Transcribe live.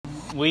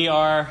We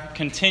are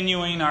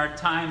continuing our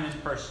time in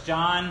 1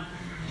 John.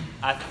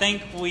 I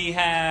think we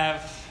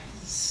have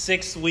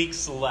 6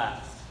 weeks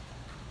left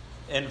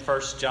in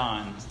 1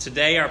 John.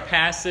 Today our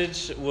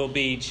passage will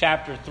be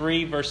chapter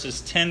 3, verses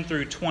 10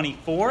 through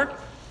 24.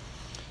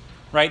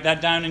 Write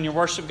that down in your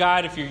worship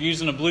guide. If you're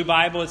using a blue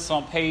Bible, it's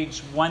on page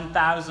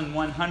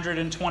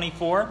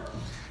 1124.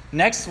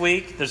 Next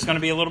week, there's going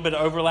to be a little bit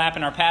of overlap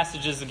in our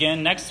passages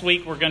again. Next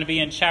week, we're going to be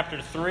in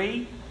chapter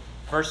 3,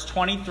 verse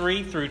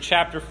 23 through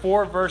chapter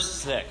 4, verse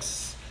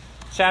 6.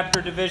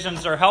 Chapter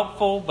divisions are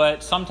helpful,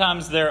 but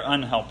sometimes they're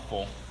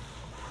unhelpful.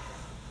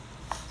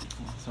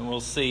 So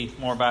we'll see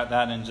more about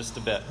that in just a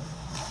bit.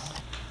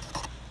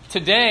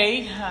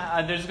 Today,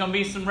 there's going to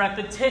be some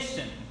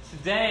repetition.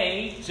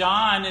 Today,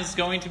 John is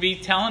going to be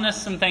telling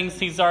us some things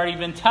he's already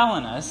been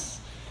telling us.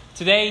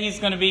 Today, he's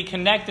going to be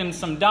connecting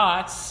some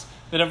dots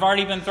that have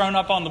already been thrown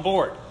up on the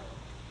board.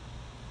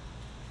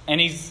 And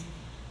he's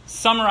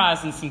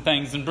summarizing some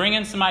things and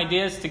bringing some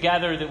ideas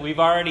together that we've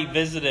already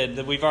visited,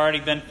 that we've already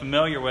been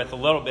familiar with a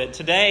little bit.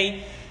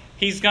 Today,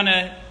 he's going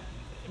to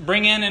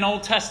bring in an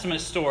Old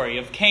Testament story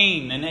of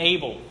Cain and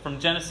Abel from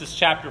Genesis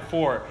chapter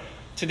 4.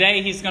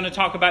 Today, he's going to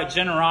talk about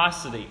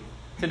generosity.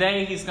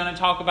 Today, he's going to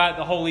talk about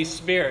the Holy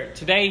Spirit.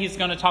 Today, he's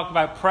going to talk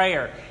about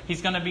prayer.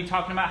 He's going to be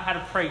talking about how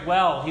to pray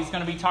well. He's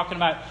going to be talking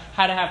about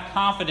how to have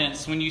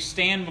confidence when you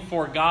stand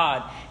before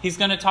God. He's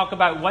going to talk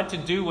about what to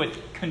do with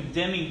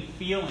condemning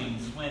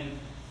feelings when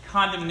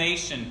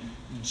condemnation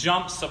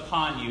jumps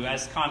upon you,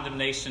 as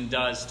condemnation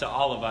does to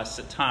all of us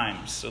at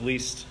times. At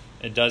least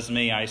it does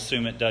me. I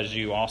assume it does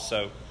you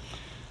also.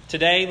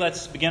 Today,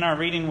 let's begin our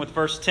reading with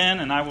verse 10,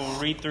 and I will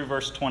read through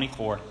verse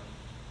 24.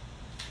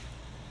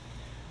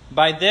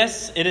 By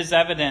this it is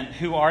evident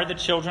who are the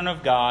children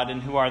of God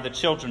and who are the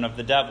children of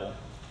the devil.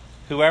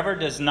 Whoever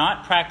does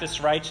not practice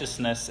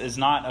righteousness is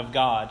not of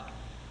God,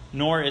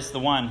 nor is the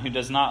one who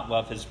does not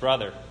love his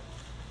brother.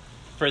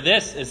 For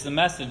this is the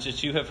message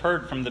that you have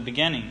heard from the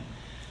beginning,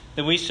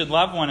 that we should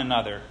love one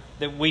another,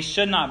 that we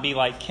should not be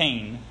like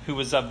Cain, who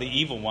was of the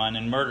evil one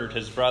and murdered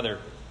his brother.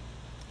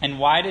 And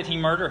why did he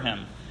murder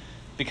him?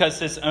 Because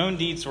his own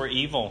deeds were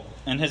evil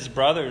and his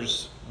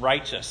brother's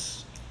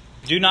righteous.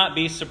 Do not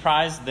be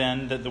surprised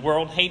then that the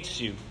world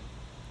hates you.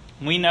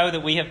 We know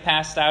that we have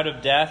passed out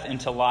of death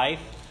into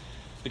life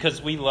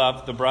because we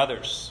love the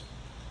brothers.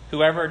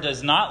 Whoever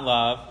does not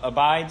love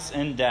abides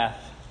in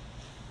death.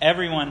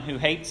 Everyone who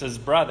hates his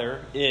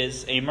brother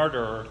is a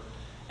murderer,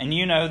 and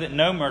you know that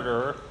no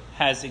murderer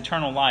has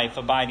eternal life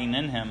abiding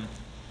in him.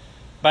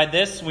 By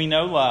this we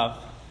know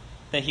love,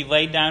 that he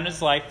laid down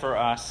his life for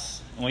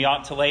us, and we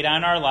ought to lay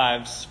down our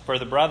lives for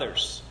the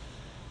brothers.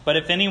 But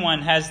if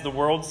anyone has the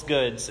world's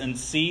goods and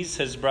sees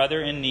his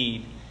brother in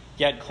need,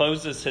 yet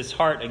closes his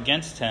heart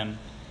against him,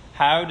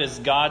 how does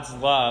God's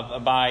love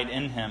abide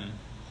in him?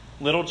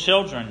 Little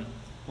children,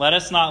 let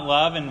us not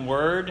love in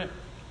word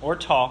or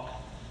talk,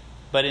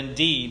 but in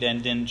deed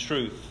and in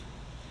truth.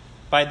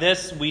 By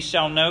this we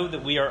shall know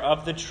that we are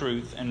of the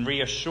truth and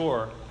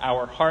reassure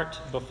our heart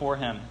before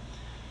him.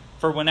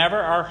 For whenever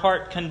our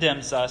heart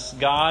condemns us,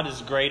 God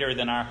is greater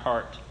than our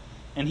heart,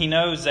 and he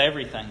knows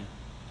everything.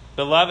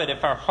 Beloved,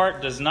 if our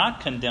heart does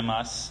not condemn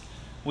us,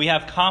 we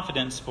have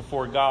confidence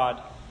before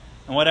God,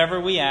 and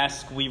whatever we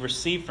ask, we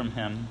receive from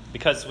him,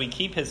 because we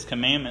keep his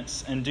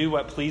commandments and do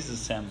what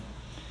pleases him.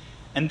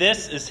 And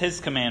this is his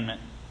commandment,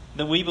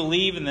 that we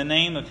believe in the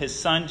name of his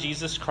Son,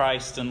 Jesus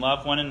Christ, and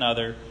love one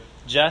another,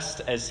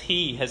 just as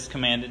he has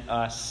commanded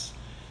us.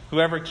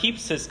 Whoever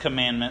keeps his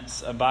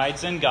commandments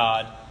abides in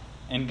God,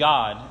 and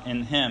God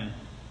in him.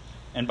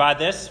 And by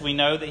this we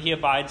know that he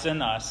abides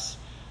in us,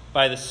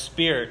 by the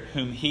Spirit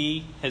whom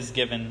he has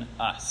given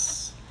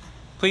us.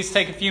 Please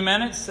take a few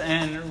minutes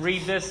and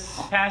read this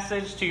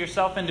passage to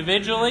yourself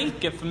individually.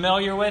 Get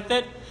familiar with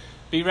it.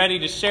 Be ready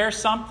to share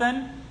something.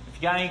 If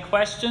you got any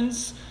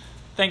questions,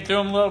 think through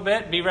them a little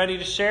bit. Be ready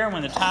to share.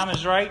 When the time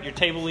is right, your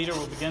table leader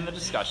will begin the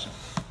discussion.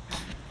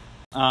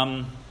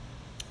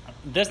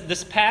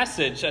 This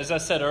passage, as I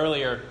said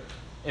earlier,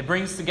 it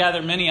brings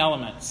together many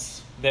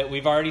elements that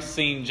we've already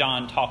seen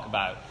John talk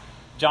about.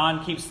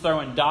 John keeps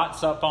throwing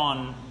dots up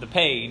on the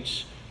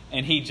page,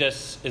 and he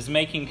just is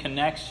making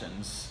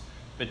connections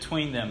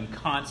between them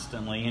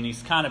constantly. And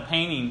he's kind of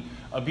painting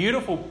a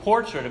beautiful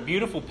portrait, a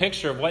beautiful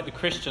picture of what the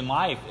Christian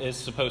life is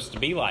supposed to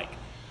be like.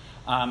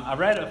 I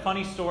read a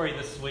funny story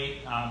this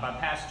week by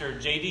Pastor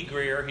J.D.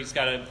 Greer. He's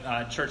got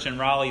a church in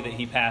Raleigh that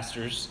he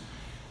pastors.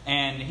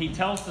 And he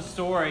tells the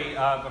story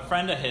of a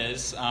friend of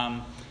his.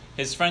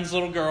 His friend's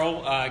little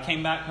girl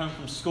came back home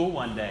from school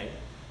one day.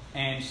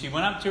 And she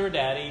went up to her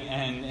daddy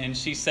and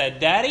she said,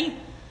 "Daddy,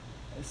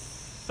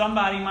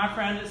 my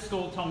friend at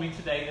school told me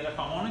today that if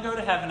I want to go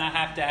to heaven, I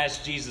have to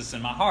ask Jesus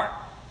in my heart."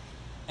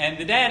 And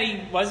the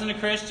daddy wasn't a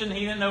Christian. He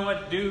didn't know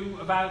what to do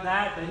about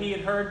that. But he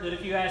had heard that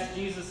if you ask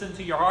Jesus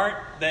into your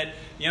heart, that,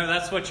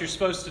 that's what you're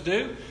supposed to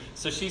do.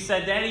 So she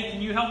said, "Daddy,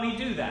 can you help me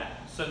do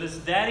that?" So this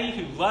daddy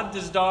who loved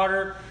his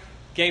daughter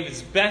gave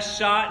his best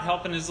shot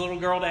helping his little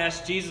girl to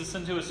ask Jesus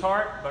into his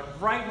heart. But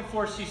right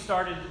before she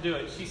started to do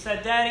it, she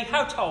said, "Daddy,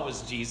 how tall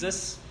was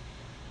Jesus?"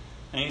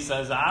 And he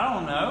says, I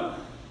don't know,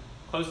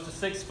 close to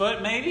 6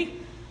 foot maybe.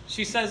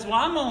 She says, well,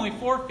 I'm only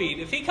 4 feet.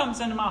 If he comes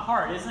into my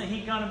heart, isn't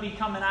he going to be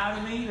coming out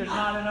of me? There's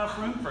not enough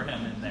room for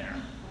him in there.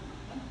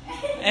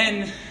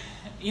 And,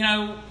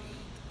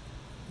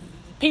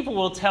 people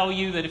will tell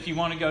you that if you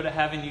want to go to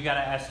heaven, you've got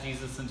to ask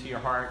Jesus into your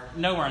heart.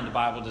 Nowhere in the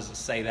Bible does it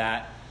say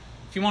that.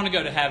 If you want to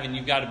go to heaven,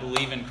 you've got to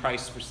believe in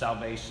Christ for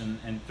salvation.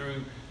 And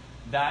through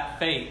that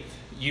faith,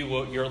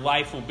 your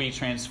life will be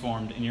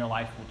transformed and your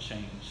life will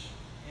change.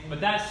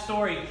 But that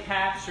story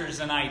captures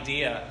an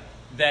idea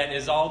that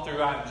is all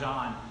throughout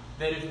John.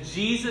 That if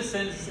Jesus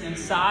is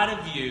inside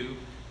of you,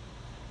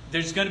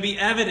 there's going to be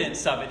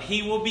evidence of it.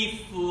 He will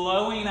be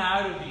flowing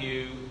out of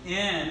you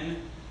in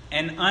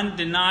an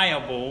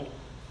undeniable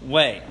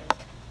way.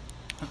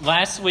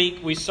 Last week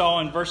we saw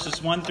in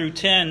verses 1 through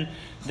 10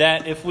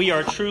 that if we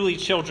are truly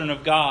children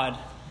of God,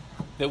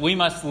 that we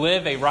must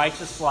live a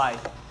righteous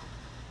life.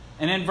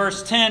 And in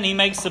verse 10 he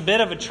makes a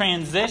bit of a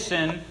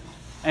transition.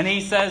 And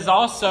he says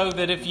also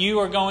that if you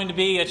are going to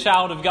be a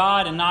child of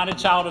God and not a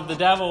child of the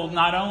devil,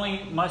 not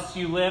only must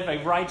you live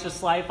a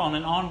righteous life on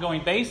an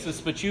ongoing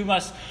basis, but you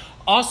must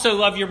also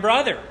love your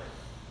brother.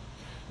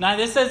 Now,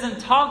 this isn't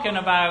talking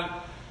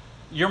about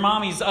your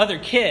mommy's other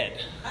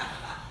kid.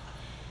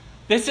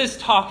 This is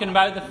talking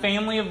about the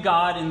family of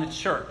God in the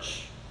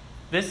church.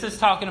 This is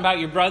talking about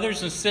your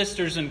brothers and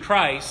sisters in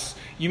Christ.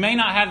 You may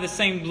not have the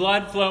same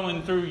blood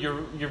flowing through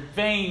your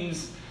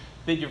veins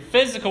that your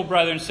physical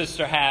brother and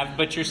sister have,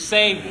 but you're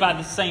saved by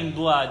the same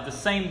blood.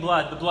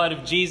 The blood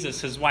of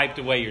Jesus has wiped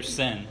away your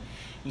sin.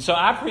 And so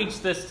I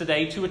preach this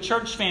today to a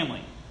church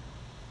family.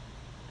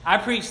 I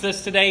preach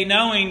this today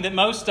knowing that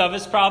most of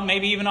us, probably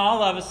maybe even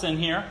all of us in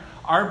here,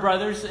 are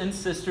brothers and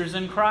sisters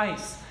in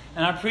Christ.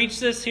 And I preach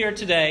this here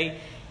today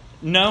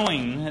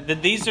knowing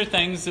that these are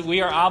things that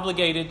we are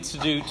obligated to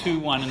do to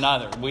one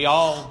another. We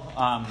all,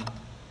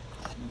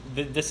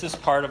 this is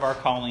part of our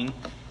calling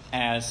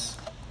as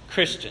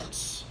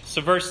Christians. So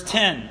verse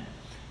 10,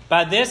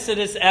 by this it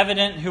is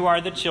evident who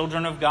are the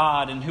children of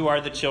God and who are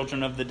the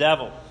children of the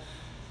devil.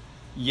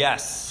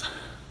 Yes,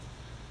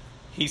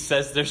 he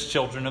says there's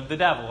children of the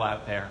devil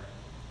out there.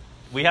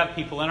 We have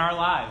people in our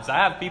lives. I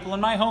have people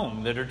in my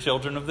home that are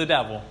children of the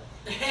devil.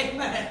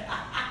 Amen.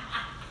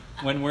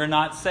 When we're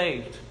not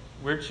saved,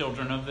 we're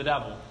children of the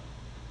devil.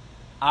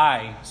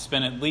 I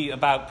spent at least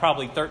about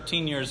probably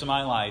 13 years of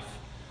my life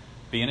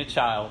being a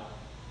child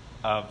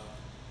of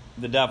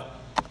the devil.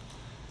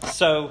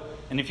 So,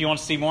 and if you want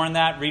to see more on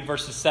that, read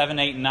verses 7,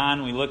 8, and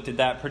 9. We looked at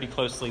that pretty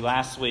closely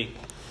last week.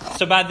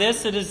 So by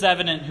this it is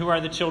evident who are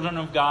the children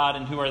of God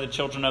and who are the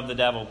children of the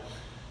devil.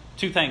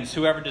 2 things.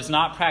 Whoever does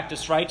not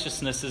practice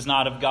righteousness is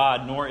not of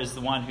God, nor is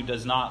the one who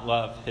does not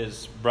love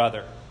his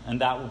brother.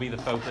 And that will be the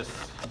focus.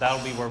 That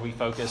will be where we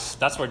focus.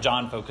 That's where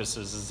John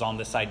focuses, is on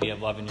this idea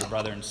of loving your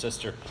brother and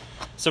sister.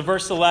 So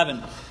verse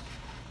 11.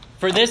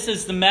 For this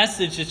is the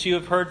message that you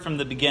have heard from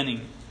the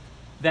beginning,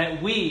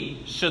 that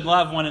we should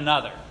love one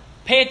another.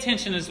 Pay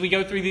attention as we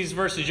go through these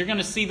verses. You're going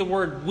to see the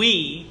word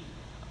we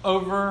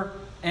over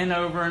and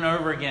over and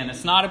over again.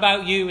 It's not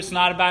about you. It's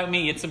not about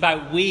me. It's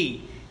about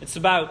we. It's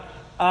about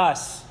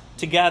us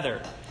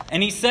together.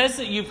 And he says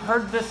that you've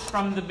heard this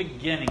from the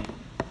beginning.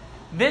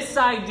 This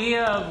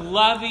idea of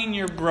loving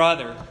your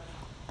brother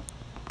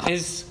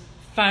is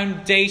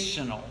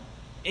foundational.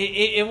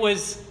 It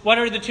was, what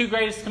are the 2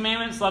 greatest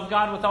commandments? Love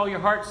God with all your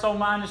heart, soul,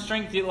 mind, and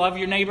strength. You love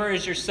your neighbor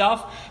as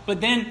yourself.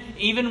 But then,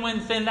 even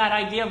within that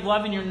idea of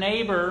loving your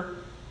neighbor,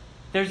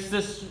 there's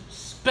this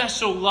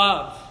special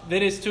love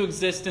that is to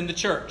exist in the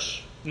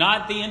church.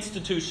 Not the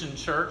institution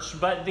church,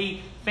 but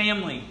the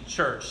family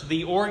church.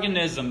 The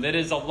organism that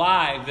is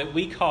alive that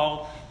we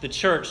call the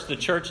church. The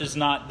church is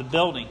not the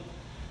building.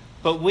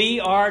 But we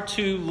are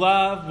to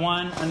love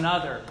one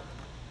another,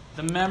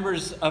 the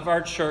members of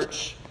our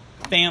church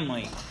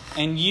family.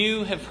 And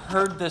you have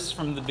heard this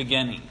from the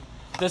beginning.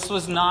 This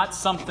was not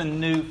something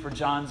new for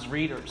John's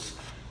readers.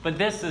 But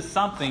this is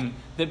something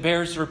that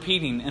bears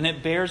repeating. And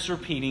it bears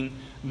repeating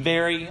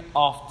very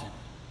often.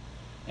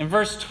 In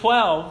verse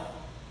 12,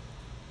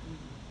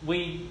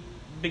 we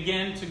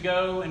begin to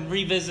go and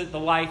revisit the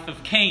life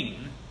of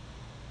Cain.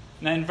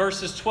 Now in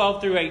verses 12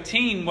 through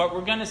 18, what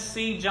we're going to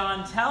see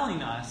John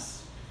telling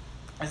us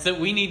is that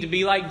we need to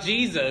be like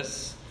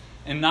Jesus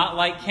and not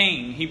like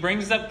Cain. He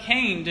brings up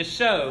Cain to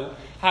show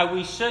how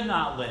we should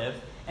not live.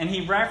 And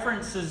he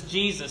references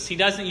Jesus. He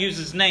doesn't use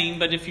his name,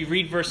 but if you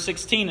read verse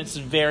 16, it's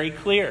very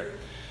clear.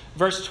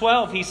 Verse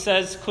 12, he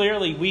says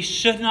clearly, we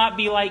should not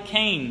be like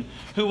Cain,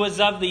 who was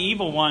of the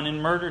evil one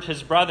and murdered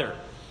his brother.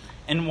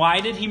 And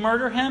why did he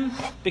murder him?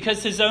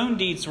 Because his own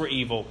deeds were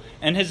evil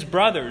and his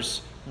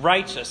brother's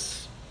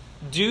righteous.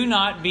 Do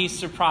not be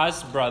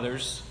surprised,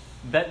 brothers,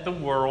 that the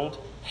world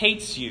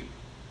hates you.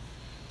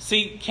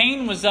 See,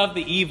 Cain was of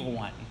the evil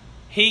one.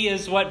 He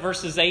is what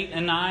verses 8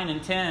 and 9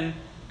 and 10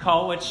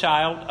 call a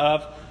child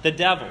of the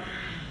devil.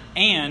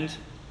 And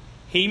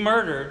he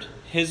murdered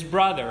his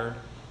brother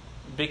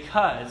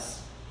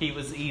because he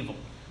was evil.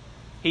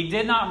 He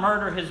did not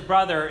murder his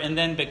brother and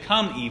then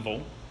become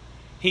evil.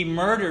 He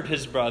murdered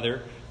his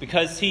brother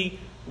because he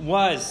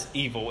was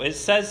evil. It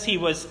says he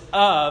was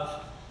of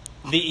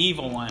the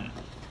evil one.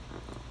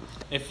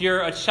 If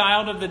you're a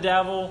child of the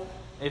devil,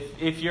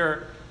 if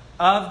you're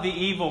of the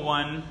evil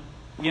one,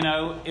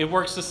 it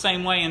works the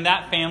same way in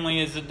that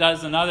family as it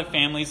does in other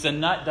families. The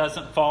nut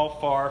doesn't fall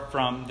far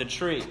from the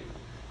tree.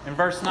 In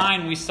verse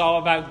 9, we saw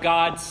about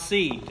God's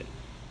seed.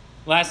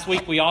 Last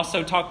week, we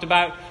also talked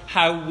about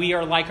how we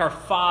are like our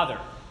Father.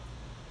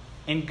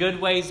 In good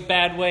ways,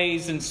 bad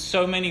ways, in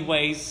so many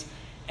ways.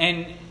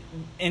 And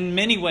in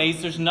many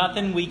ways, there's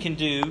nothing we can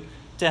do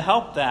to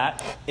help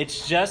that.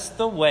 It's just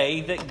the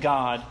way that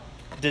God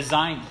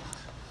designed it.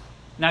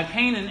 Now,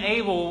 Cain and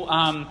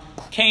Abel,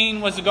 Cain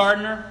was a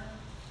gardener.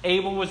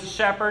 Abel was a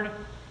shepherd.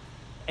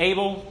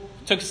 Abel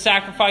took a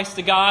sacrifice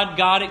to God.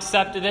 God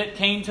accepted it.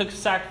 Cain took a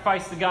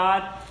sacrifice to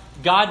God.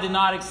 God did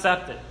not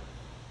accept it.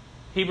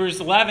 Hebrews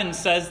 11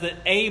 says that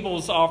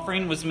Abel's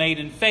offering was made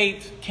in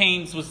faith.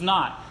 Cain's was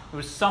not. There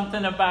was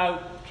something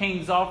about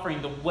Cain's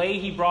offering, the way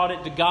he brought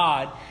it to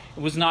God,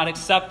 it was not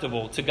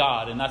acceptable to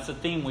God. And that's a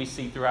theme we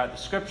see throughout the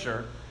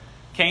Scripture.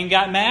 Cain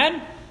got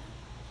mad.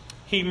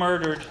 He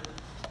murdered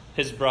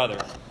his brother.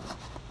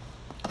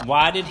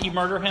 Why did he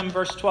murder him?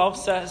 Verse 12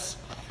 says,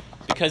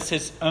 because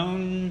his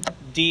own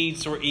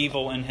deeds were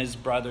evil and his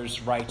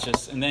brother's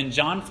righteous. And then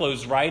John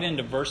flows right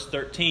into verse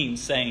 13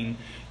 saying,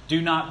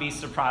 do not be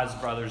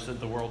surprised, brothers, that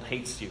the world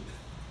hates you.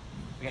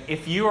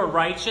 If you are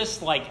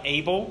righteous like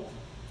Abel,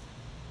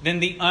 then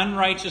the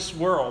unrighteous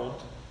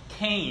world,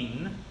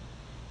 Cain,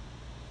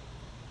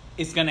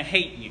 is going to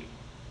hate you.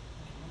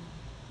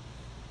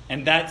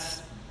 And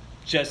that's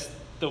just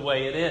the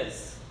way it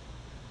is.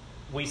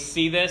 We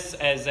see this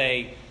as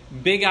a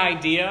big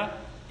idea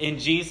in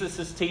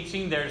Jesus'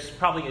 teaching. There's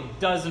probably a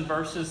dozen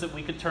verses that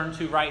we could turn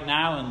to right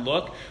now and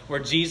look where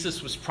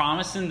Jesus was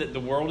promising that the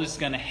world is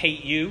going to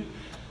hate you.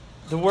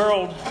 The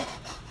world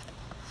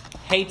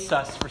hates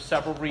us for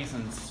several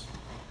reasons.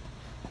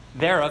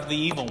 They're of the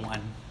evil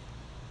one.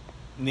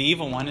 And the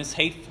evil one is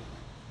hateful.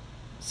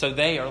 So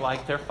they are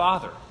like their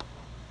father,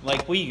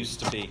 like we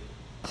used to be,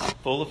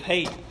 full of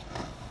hate.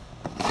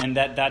 And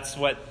that's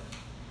what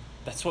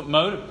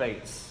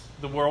motivates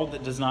the world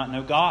that does not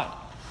know God.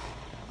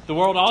 The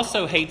world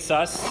also hates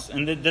us,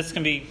 and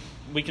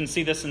we can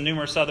see this in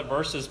numerous other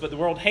verses, but the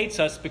world hates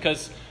us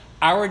because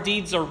our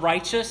deeds are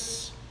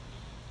righteous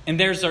and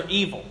theirs are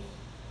evil.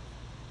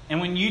 And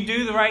when you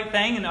do the right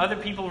thing and other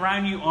people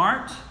around you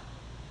aren't,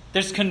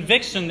 there's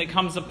conviction that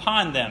comes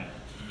upon them.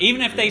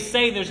 Even if they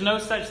say there's no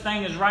such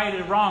thing as right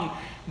or wrong,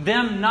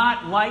 them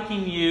not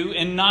liking you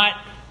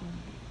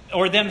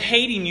or them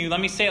hating you,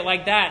 let me say it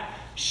like that,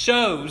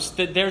 shows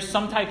that there's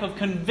some type of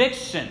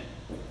conviction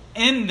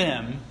in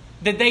them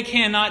that they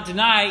cannot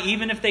deny,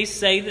 even if they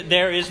say that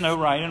there is no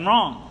right and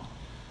wrong.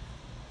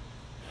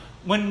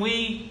 When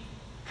we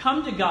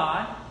come to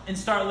God and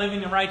start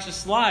living a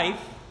righteous life,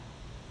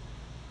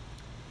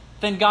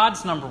 then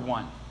God's number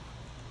one.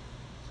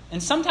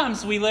 And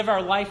sometimes we live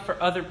our life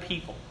for other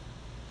people.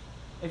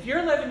 If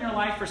you're living your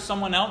life for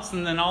someone else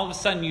and then all of a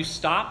sudden you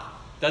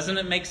stop, doesn't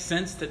it make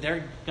sense that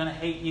they're going to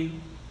hate you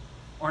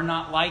or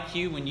not like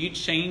you when you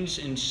change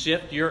and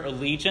shift your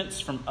allegiance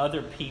from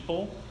other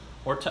people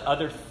or to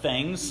other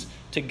things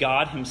to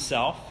God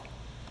Himself?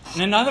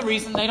 And another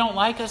reason they don't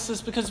like us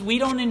is because we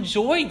don't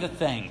enjoy the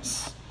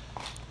things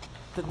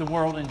that the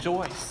world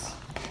enjoys.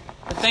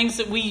 The things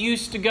that we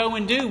used to go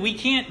and do. We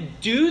can't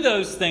do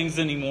those things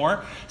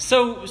anymore.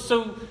 So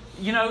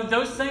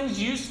those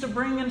things used to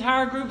bring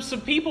entire groups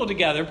of people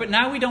together. But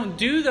now we don't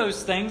do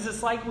those things.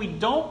 It's like we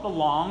don't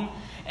belong.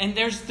 And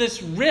there's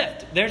this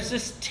rift. There's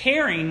this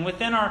tearing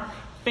within our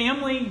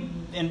family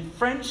and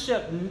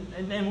friendship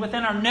and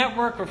within our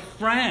network of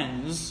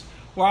friends,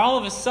 where all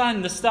of a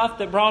sudden the stuff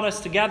that brought us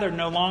together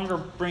no longer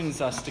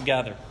brings us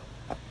together.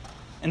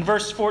 In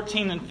verse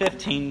 14 and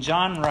 15,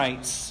 John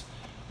writes,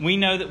 we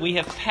know that we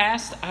have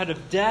passed out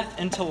of death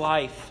into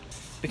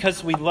life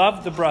because we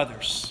love the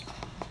brothers.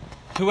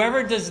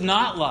 Whoever does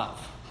not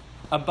love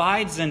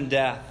abides in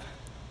death.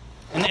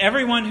 And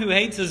everyone who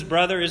hates his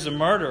brother is a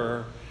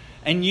murderer.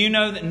 And you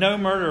know that no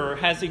murderer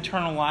has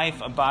eternal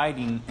life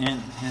abiding in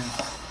him.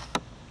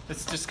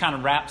 This just kind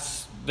of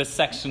wraps this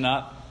section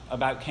up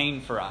about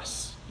Cain for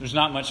us. There's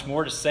not much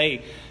more to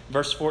say.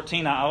 Verse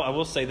 14, I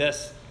will say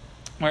this,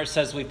 where it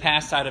says we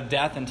passed out of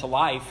death into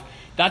life.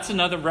 That's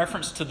another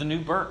reference to the new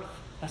birth.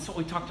 That's what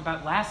we talked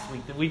about last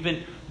week, that we've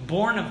been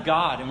born of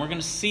God. And we're going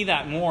to see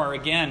that more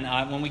again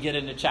when we get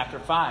into chapter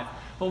 5.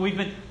 But we've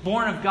been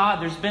born of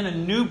God. There's been a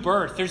new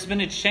birth. There's been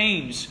a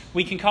change.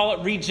 We can call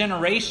it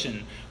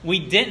regeneration. We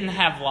didn't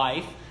have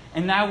life,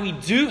 and now we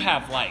do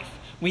have life.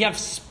 We have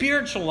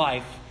spiritual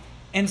life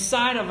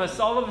inside of us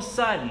all of a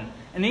sudden.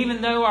 And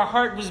even though our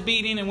heart was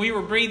beating and we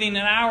were breathing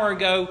an hour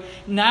ago,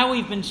 now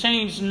we've been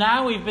changed.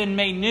 Now we've been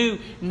made new.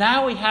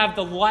 Now we have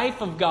the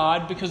life of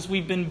God because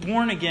we've been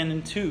born again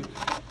into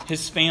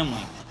His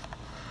family.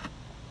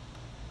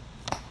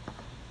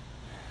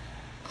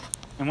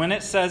 And when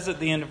it says at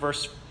the end of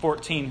verse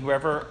 14,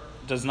 whoever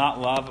does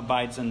not love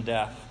abides in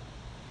death,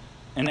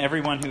 and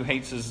everyone who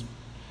hates his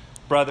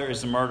brother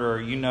is a murderer,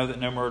 you know that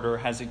no murderer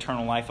has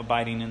eternal life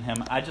abiding in him.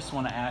 I just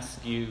want to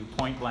ask you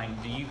point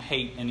blank, do you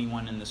hate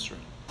anyone in this room?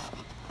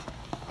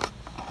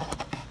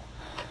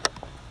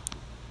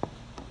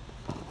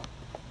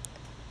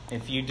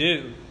 If you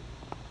do,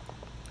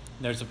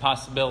 there's a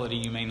possibility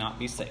you may not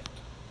be saved.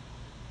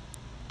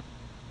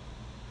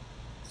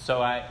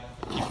 So if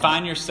you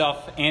find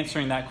yourself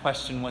answering that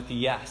question with a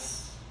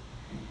yes,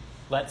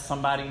 let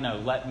somebody know.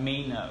 Let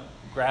me know.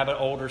 Grab an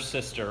older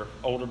sister,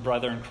 older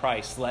brother in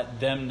Christ. Let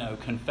them know.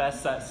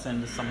 Confess that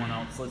sin to someone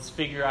else. Let's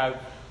figure out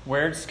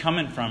where it's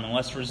coming from and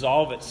let's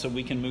resolve it so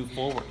we can move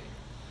forward.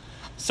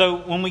 So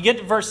when we get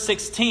to verse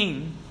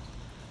 16,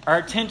 our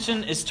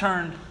attention is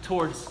turned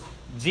towards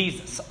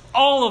Jesus.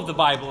 All of the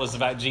Bible is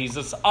about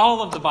Jesus.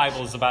 All of the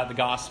Bible is about the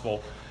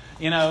gospel.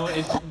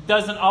 It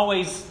doesn't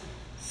always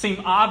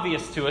seem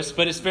obvious to us,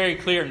 but it's very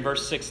clear in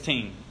verse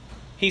 16.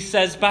 He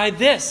says, by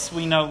this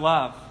we know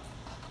love.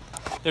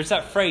 There's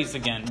that phrase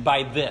again,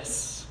 by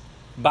this.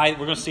 We're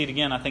going to see it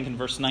again, I think, in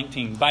verse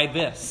 19. By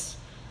this,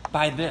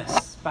 by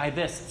this, by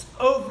this. It's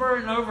over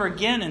and over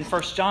again in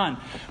 1 John.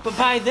 But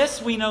by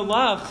this we know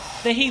love,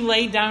 that he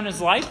laid down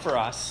his life for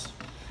us.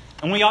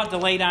 And we ought to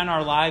lay down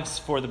our lives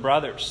for the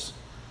brothers.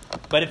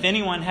 But if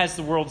anyone has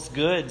the world's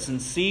goods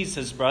and sees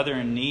his brother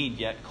in need,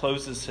 yet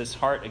closes his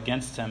heart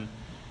against him,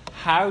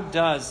 how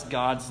does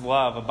God's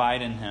love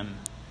abide in him?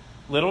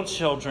 Little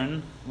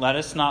children, let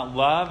us not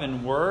love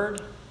in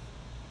word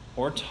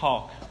or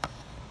talk,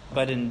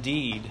 but in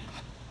deed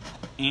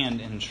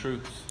and in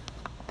truth.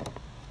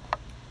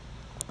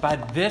 By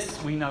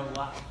this we know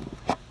love.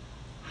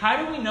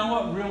 How do we know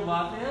what real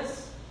love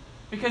is?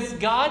 Because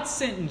God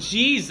sent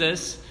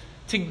Jesus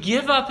to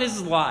give up his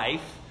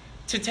life,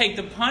 to take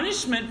the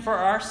punishment for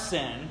our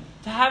sin,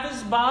 to have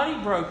his body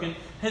broken,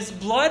 his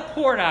blood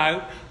poured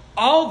out,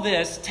 all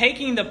this,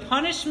 taking the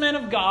punishment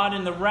of God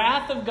and the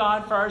wrath of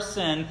God for our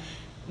sin,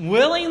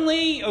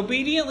 willingly,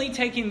 obediently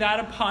taking that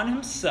upon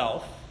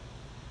himself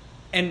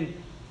and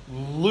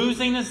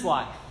losing his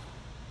life.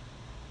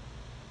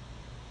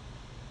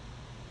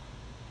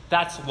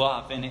 That's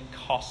love, and it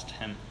cost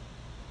him.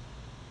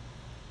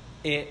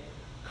 It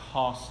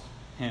cost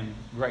him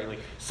greatly.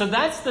 So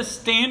that's the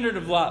standard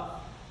of love.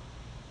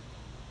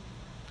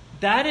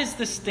 That is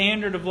the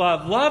standard of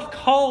love. Love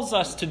calls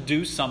us to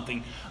do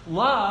something.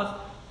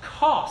 Love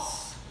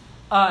costs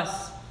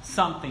us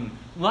something.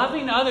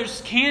 Loving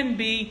others can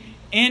be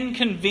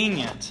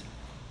inconvenient.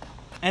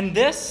 And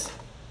this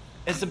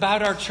is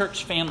about our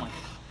church family.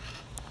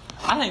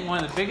 I think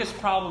one of the biggest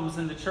problems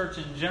in the church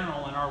in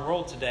general in our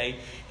world today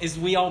is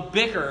we all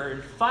bicker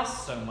and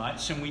fuss so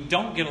much and we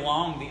don't get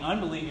along. The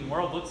unbelieving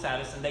world looks at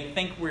us and they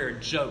think we're a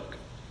joke.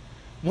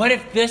 What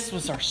if this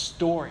was our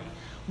story?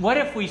 What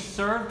if we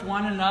served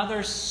one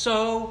another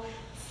so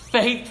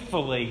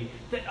faithfully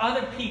that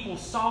other people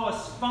saw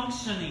us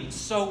functioning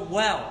so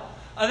well?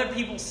 Other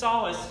people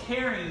saw us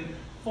caring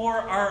for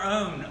our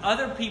own.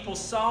 Other people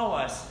saw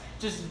us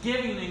just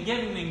giving and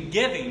giving and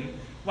giving.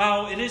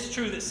 While it is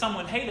true that some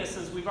would hate us,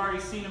 as we've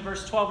already seen in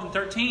verse 12 and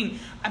 13,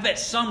 I bet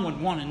some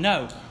would want to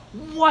know,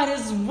 what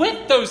is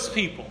with those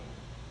people?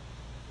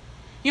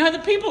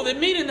 The people that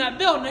meet in that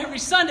building every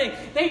Sunday,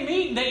 they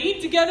meet and they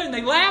eat together and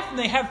they laugh and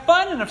they have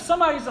fun. And if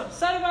somebody's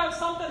upset about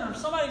something or if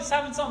somebody's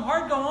having something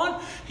hard going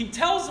on, he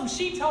tells them,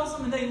 she tells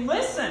them, and they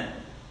listen.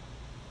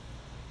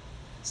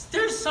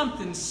 There's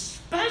something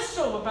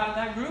special about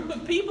that group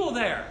of people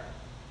there.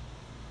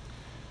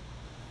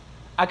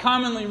 I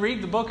commonly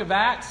read the book of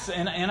Acts,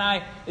 and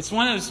it's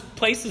one of those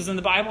places in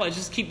the Bible I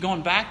just keep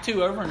going back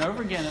to over and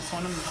over again. It's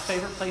one of my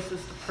favorite places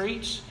to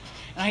preach.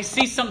 And I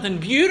see something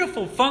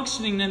beautiful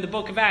functioning in the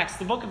book of Acts.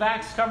 The book of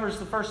Acts covers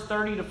the first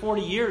 30 to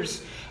 40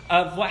 years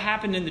of what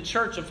happened in the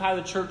church, of how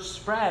the church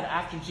spread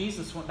after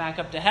Jesus went back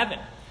up to heaven.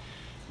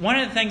 One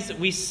of the things that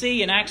we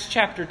see in Acts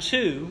chapter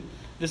 2,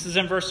 this is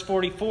in verse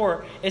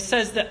 44, it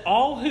says that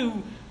all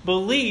who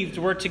believed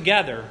were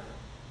together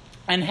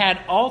and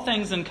had all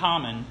things in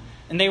common,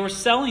 and they were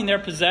selling their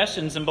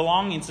possessions and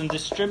belongings and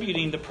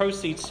distributing the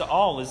proceeds to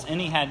all as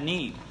any had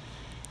need.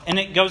 And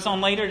it goes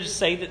on later to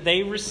say that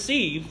they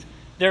received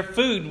their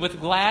food with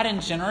glad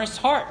and generous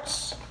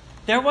hearts.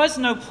 There was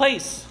no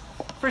place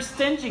for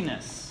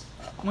stinginess.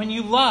 When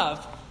you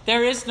love,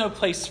 there is no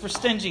place for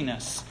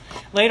stinginess.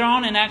 Later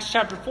on in Acts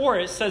chapter 4,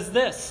 it says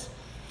this: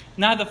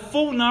 Now the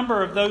full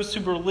number of those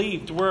who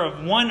believed were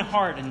of one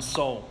heart and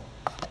soul.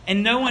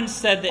 And no one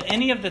said that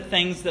any of the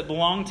things that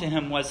belonged to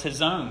him was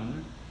his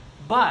own,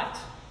 but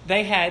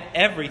they had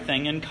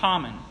everything in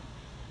common.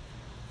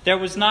 There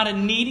was not a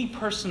needy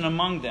person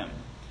among them.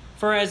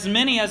 For as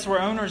many as were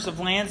owners of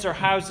lands or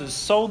houses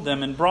sold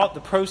them and brought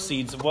the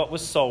proceeds of what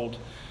was sold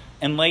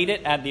and laid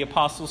it at the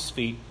apostles'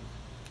 feet,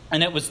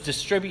 and it was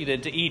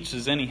distributed to each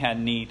as any had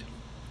need.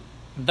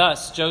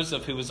 Thus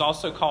Joseph, who was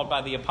also called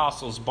by the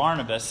apostles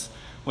Barnabas,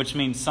 which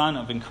means son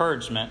of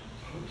encouragement,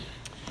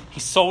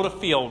 he sold a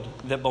field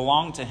that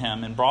belonged to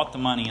him and brought the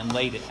money and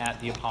laid it at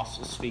the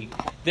apostles' feet.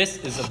 This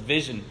is a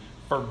vision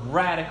for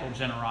radical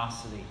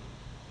generosity.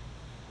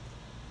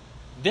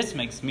 This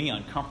makes me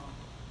uncomfortable.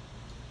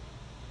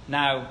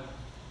 Now,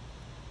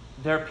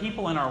 There are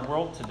people in our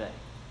world today,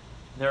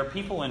 there are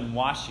people in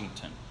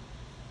Washington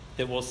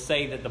that will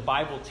say that the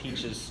Bible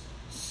teaches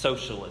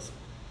socialism.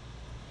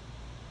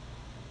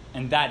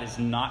 And that is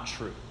not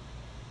true.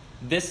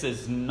 This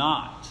is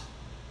not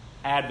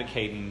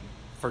advocating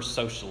for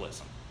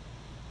socialism.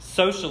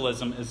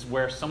 Socialism is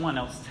where someone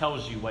else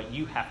tells you what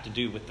you have to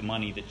do with the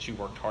money that you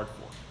worked hard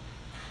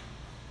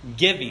for.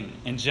 Giving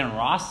and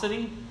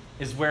generosity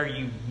is where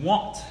you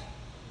want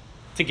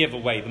to give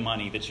away the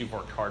money that you've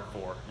worked hard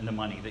for and the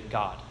money that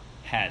God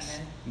has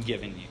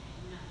given you.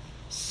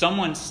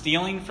 Someone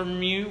stealing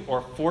from you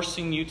or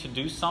forcing you to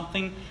do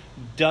something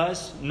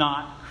does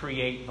not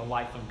create the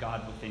life of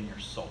God within your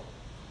soul.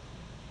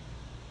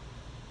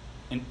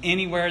 And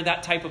anywhere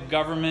that type of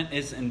government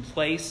is in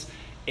place,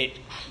 it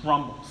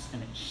crumbles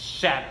and it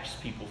shatters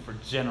people for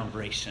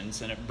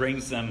generations, and it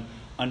brings them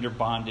under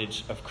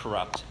bondage of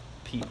corrupt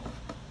people.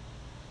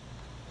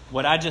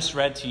 What I just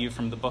read to you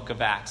from the book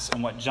of Acts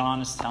and what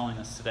John is telling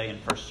us today in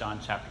 1 John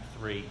chapter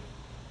 3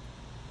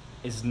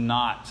 is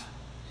not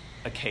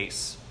a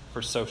case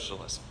for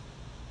socialism.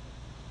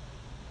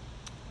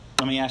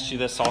 Let me ask you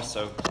this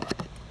also.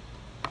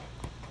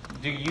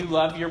 Do you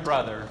love your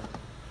brother?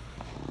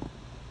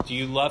 Do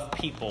you love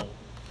people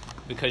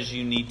because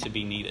you need to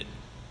be needed?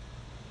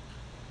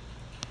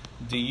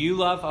 Do you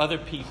love other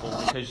people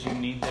because you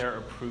need their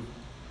approval?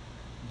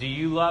 Do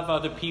you love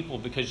other people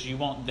because you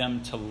want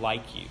them to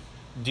like you?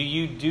 Do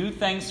you do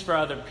things for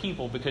other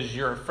people because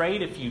you're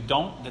afraid if you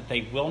don't that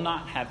they will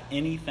not have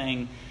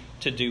anything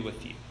to do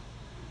with you?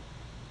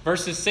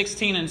 Verses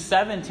 16 and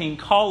 17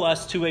 call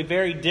us to a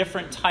very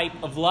different type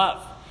of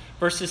love.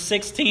 Verses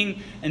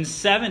 16 and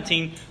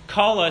 17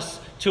 call us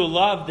to a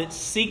love that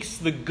seeks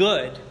the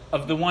good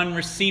of the one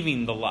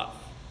receiving the love.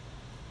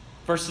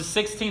 Verses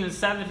 16 and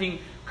 17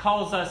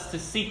 calls us to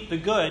seek the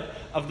good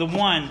of the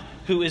one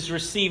who is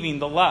receiving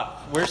the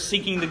love. We're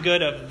seeking the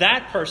good of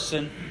that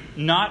person,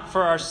 not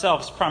for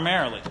ourselves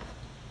primarily.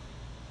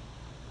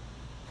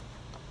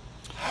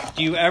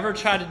 Do you ever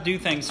try to do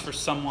things for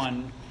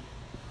someone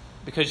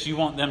because you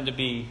want them to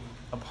be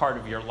a part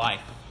of your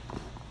life?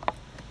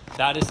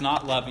 That is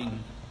not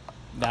loving.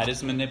 That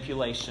is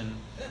manipulation.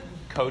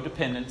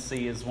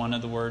 Codependency is one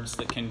of the words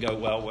that can go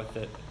well with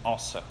it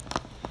also.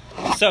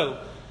 So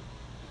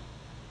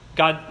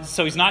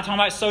he's not talking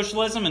about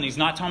socialism, and he's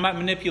not talking about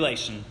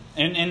manipulation.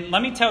 And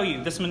let me tell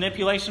you, this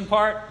manipulation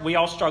part, we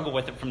all struggle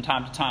with it from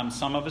time to time.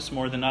 Some of us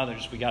more than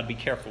others. We got to be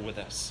careful with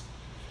this.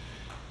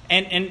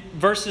 And in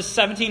verses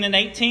 17 and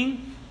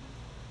 18,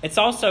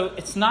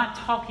 it's not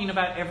talking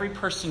about every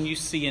person you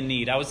see in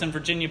need. I was in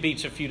Virginia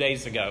Beach a few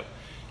days ago,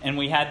 and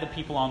we had the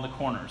people on the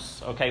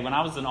corners. Okay, when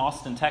I was in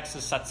Austin,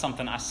 Texas, that's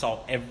something I saw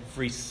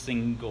every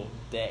single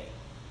day.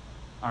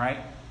 All right?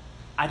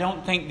 I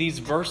don't think these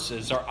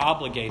verses are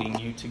obligating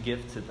you to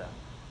give to them.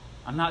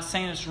 I'm not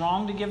saying it's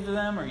wrong to give to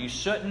them or you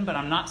shouldn't, but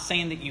I'm not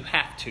saying that you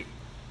have to.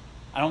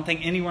 I don't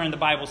think anywhere in the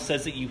Bible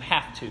says that you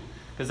have to.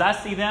 Because I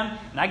see them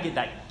and I get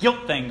that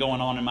guilt thing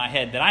going on in my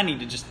head that I need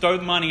to just throw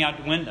the money out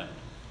the window.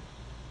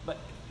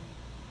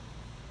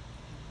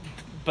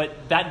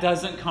 But that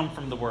doesn't come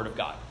from the Word of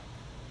God.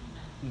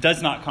 It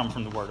does not come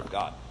from the Word of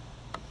God.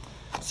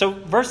 So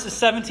verses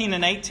 17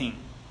 and 18.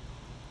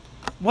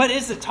 What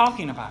is it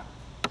talking about?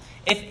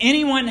 If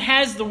anyone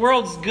has the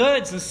world's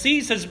goods and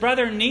sees his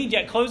brother in need,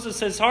 yet closes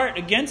his heart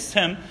against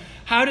him,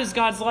 how does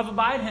God's love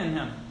abide in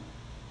him?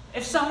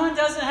 If someone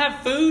doesn't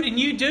have food and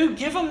you do,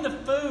 give them the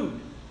food.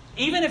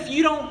 Even if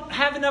you don't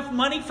have enough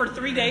money for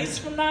 3 days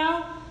from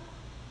now.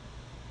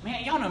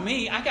 Man, y'all know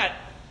me.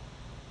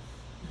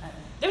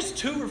 There's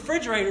 2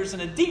 refrigerators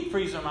and a deep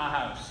freezer in my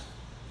house.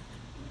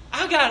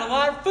 I got a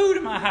lot of food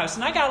in my house,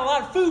 and I got a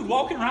lot of food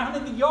walking around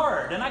in the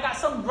yard, and I got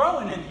some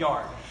growing in the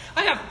yard.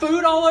 I have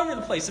food all over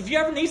the place. If you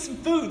ever need some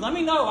food, let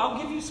me know. I'll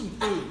give you some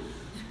food.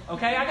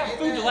 Okay? I got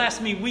food to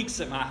last me weeks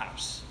at my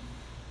house.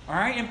 All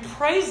right? And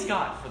praise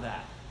God for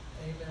that.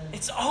 Amen.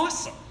 It's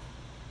awesome.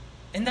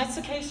 And that's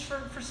the case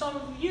for some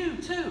of you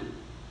too.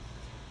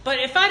 But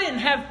if I didn't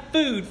have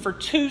food for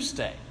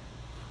Tuesday,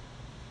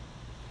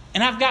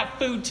 and I've got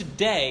food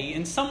today,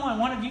 and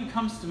one of you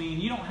comes to me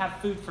and you don't have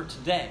food for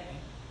today,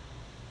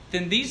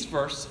 then these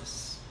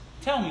verses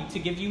tell me to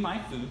give you my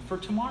food for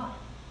tomorrow.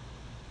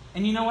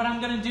 And you know what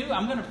I'm going to do?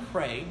 I'm going to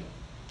pray,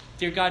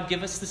 dear God,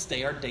 give us this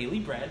day our daily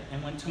bread.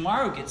 And when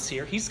tomorrow gets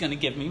here, He's going to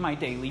give me my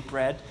daily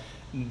bread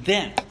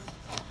then.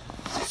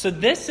 So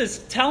this is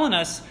telling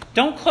us,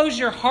 don't close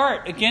your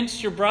heart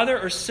against your brother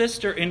or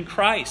sister in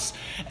Christ.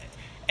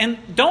 And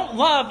don't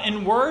love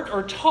in word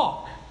or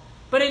talk,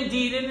 but in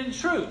deed and in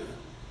truth.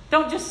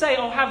 Don't just say,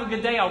 oh, have a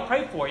good day, I'll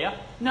pray for you.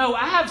 No,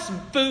 I have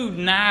some food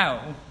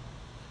now.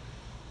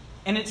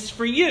 And it's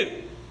for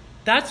you.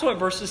 That's what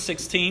verses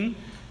 17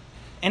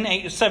 and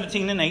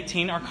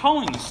 18 are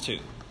calling us to.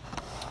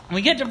 When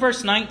we get to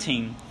verse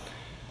 19,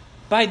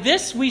 by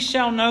this we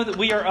shall know that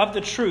we are of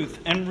the truth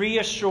and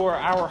reassure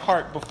our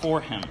heart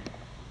before Him.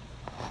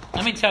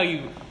 Let me tell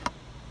you,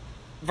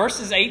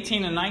 verses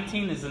 18 and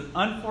 19 is an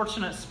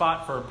unfortunate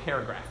spot for a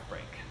paragraph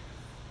break.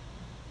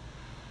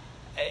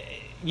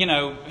 You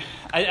know,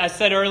 I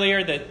said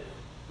earlier that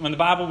When the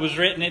Bible was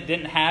written, it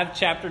didn't have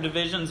chapter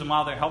divisions, and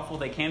while they're helpful,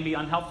 they can be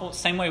unhelpful.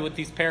 Same way with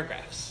these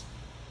paragraphs.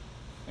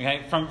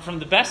 Okay, from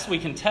the best we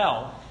can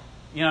tell,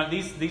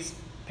 these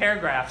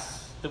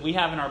paragraphs that we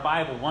have in our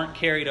Bible weren't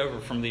carried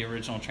over from the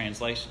original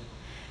translation.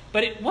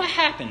 But what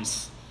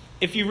happens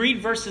if you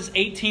read verses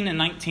 18 and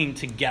 19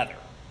 together?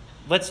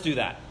 Let's do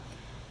that.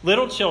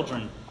 Little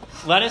children,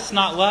 let us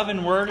not love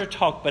in word or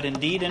talk, but in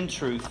deed and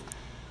truth.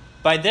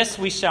 By this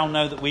we shall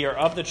know that we are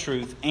of the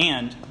truth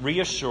and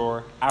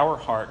reassure our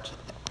heart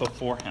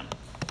before Him.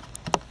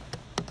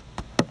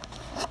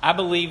 I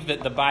believe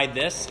that the by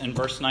this in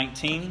verse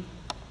 19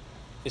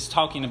 is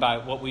talking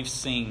about what we've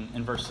seen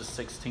in verses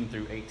 16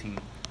 through 18.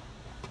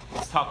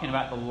 It's talking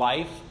about the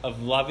life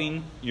of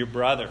loving your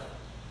brother.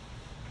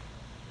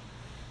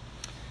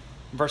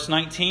 Verse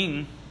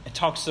 19, it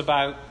talks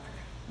about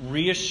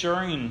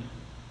reassuring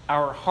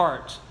our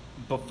heart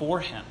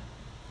before Him.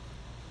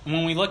 And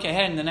when we look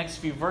ahead in the next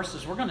few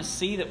verses, we're going to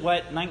see that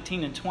what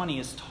 19 and 20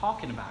 is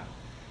talking about.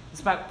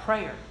 It's about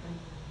prayer.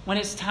 When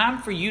it's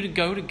time for you to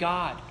go to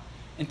God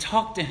and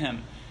talk to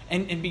Him,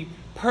 and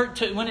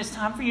when it's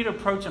time for you to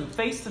approach Him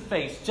face to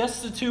face,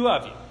 just the two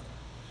of you,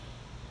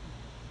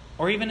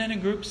 or even in a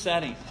group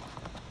setting.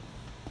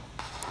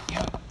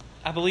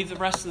 I believe the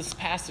rest of this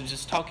passage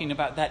is talking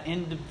about that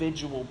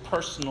individual,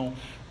 personal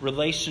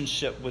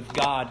relationship with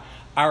God.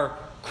 Our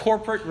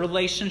corporate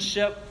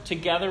relationship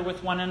together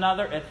with one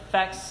another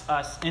affects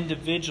us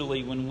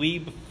individually when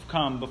we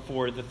come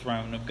before the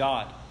throne of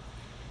God.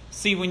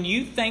 See, when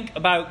you think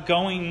about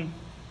going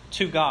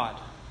to God,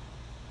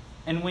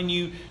 and when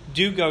you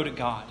do go to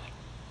God,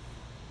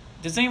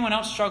 does anyone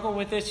else struggle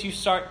with this? You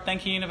start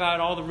thinking about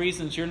all the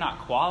reasons you're not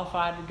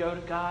qualified to go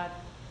to God.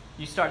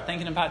 You start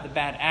thinking about the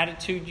bad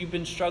attitude you've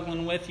been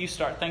struggling with. You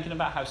start thinking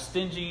about how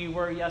stingy you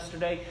were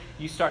yesterday.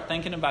 You start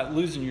thinking about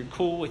losing your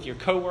cool with your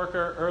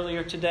coworker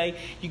earlier today.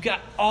 You got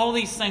all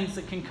these things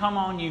that can come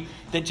on you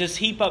that just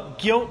heap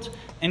up guilt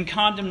and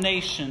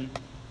condemnation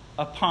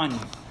upon you.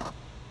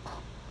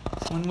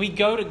 When we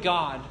go to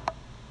God,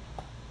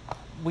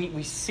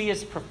 we see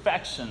His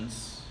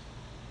perfections,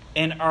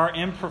 and our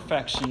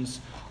imperfections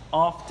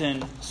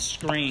often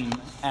scream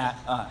at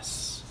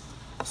us.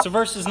 So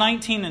verses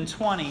 19 and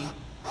 20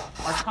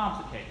 are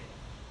complicated.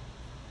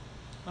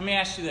 Let me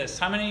ask you this.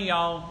 How many of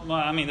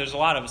y'all, there's a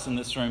lot of us in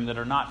this room that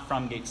are not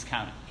from Gates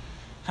County.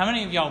 How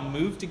many of y'all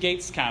moved to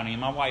Gates County,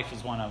 and my wife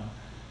is one of them.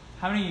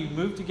 How many of you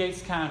moved to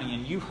Gates County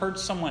and you heard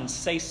someone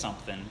say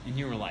something and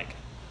you were like,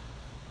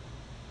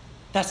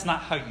 that's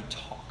not how you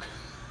talk?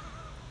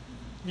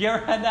 You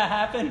ever had that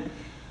happen?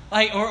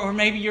 Or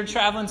maybe you're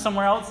traveling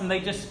somewhere else and they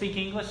just speak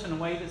English in a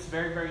way that's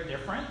very, very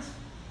different.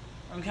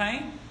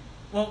 Okay?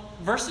 Well,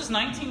 verses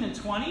 19 and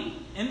 20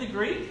 in the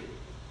Greek,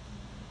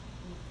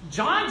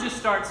 John just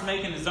starts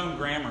making his own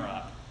grammar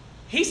up.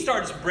 He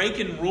starts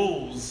breaking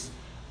rules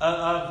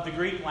of the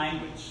Greek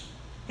language.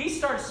 He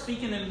starts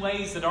speaking in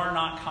ways that are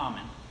not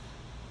common.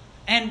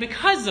 And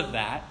because of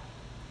that,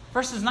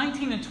 verses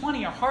 19 and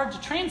 20 are hard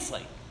to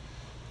translate.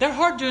 They're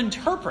hard to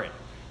interpret.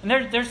 And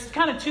there's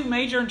kind of two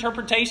major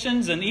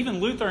interpretations, and even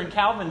Luther and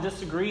Calvin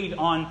disagreed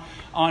on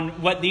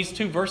what these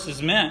two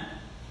verses meant.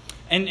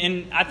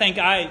 And I think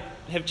I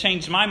have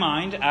changed my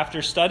mind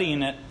after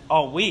studying it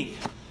all week.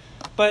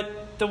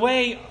 But the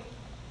way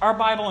our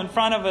Bible in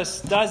front of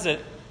us does it,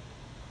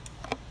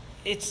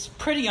 it's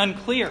pretty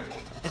unclear.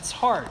 It's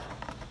hard.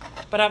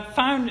 But I've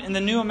found in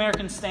the New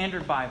American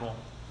Standard Bible,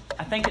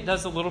 I think it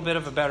does a little bit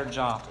of a better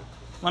job.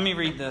 Let me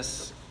read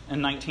this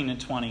in 19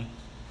 and 20.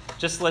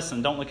 Just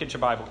listen. Don't look at your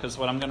Bible, because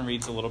what I'm going to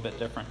read is a little bit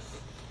different.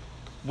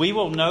 We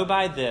will know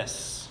by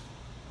this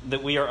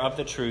that we are of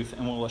the truth,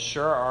 and will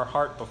assure our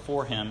heart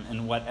before Him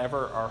in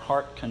whatever our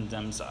heart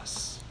condemns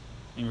us.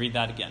 Let me read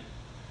that again.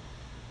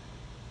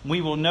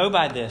 We will know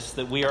by this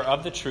that we are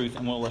of the truth,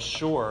 and will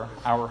assure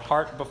our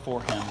heart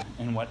before Him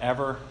in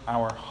whatever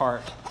our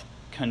heart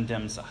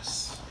condemns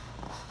us.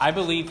 I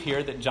believe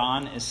here that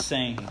John is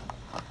saying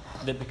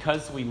that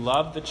because we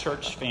love the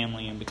church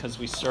family and because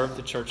we serve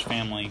the church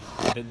family,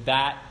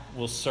 that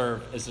will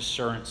serve as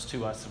assurance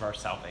to us of our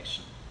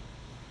salvation.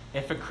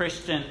 If a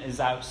Christian is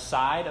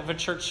outside of a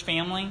church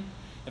family,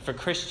 if a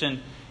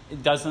Christian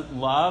doesn't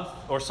love,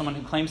 or someone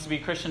who claims to be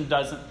a Christian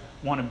doesn't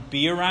want to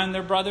be around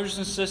their brothers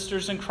and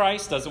sisters in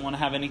Christ, doesn't want to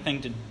have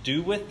anything to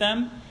do with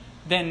them,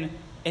 then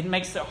it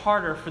makes it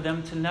harder for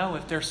them to know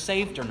if they're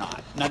saved or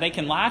not. Now, they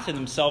can lie to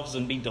themselves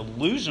and be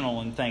delusional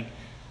and think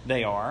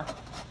they are.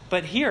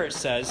 But here it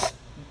says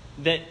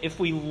that if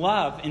we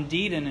love in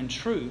deed and in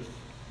truth,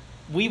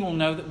 we will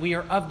know that we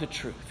are of the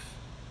truth.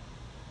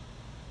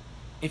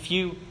 If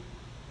you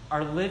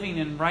are living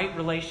in right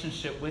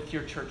relationship with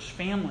your church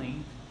family,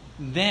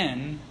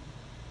 then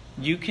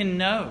you can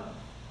know.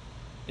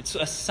 It's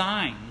a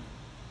sign.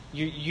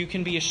 You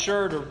can be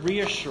assured or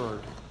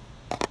reassured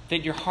that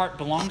your heart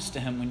belongs to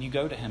Him when you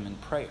go to Him in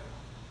prayer.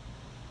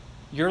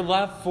 Your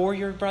love for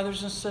your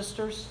brothers and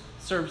sisters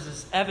serves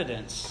as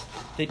evidence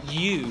that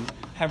you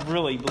have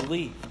really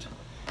believed.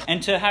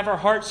 And to have our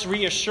hearts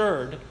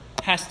reassured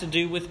has to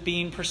do with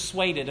being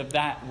persuaded of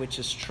that which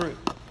is true.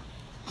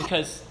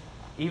 Because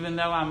even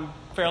though I'm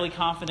fairly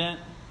confident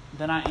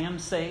that I am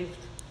saved.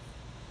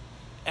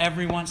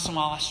 Every once in a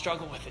while I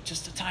struggle with it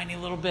just a tiny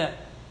little bit.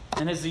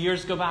 And as the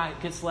years go by,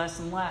 it gets less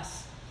and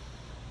less.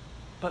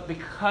 But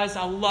because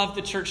I love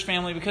the church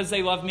family, because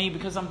they love me,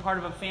 because I'm part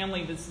of a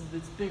family that's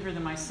bigger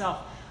than myself,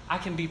 I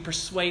can be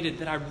persuaded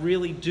that I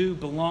really do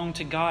belong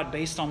to God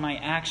based on my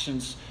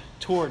actions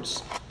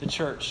towards the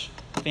church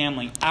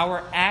family.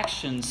 Our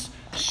actions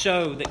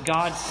show that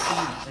God's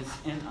seed is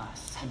in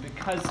us. And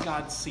because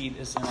God's seed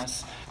is in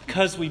us,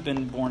 because we've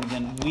been born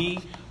again, we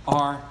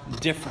are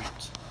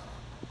different.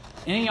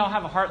 Any of y'all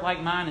have a heart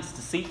like mine? It's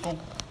deceitful.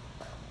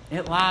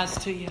 It lies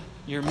to you.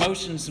 Your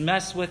emotions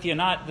mess with you.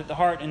 Not that the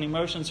heart and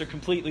emotions are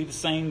completely the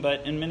same,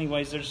 but in many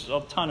ways there's a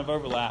ton of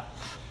overlap.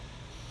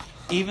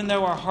 Even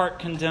though our heart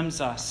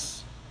condemns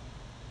us,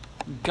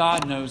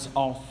 God knows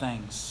all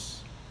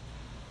things.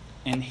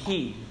 And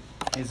He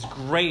is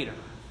greater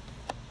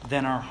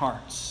than our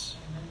hearts.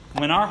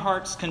 When our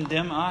hearts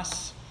condemn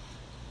us,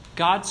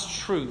 God's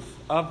truth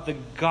of the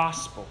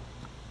gospel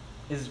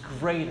is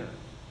greater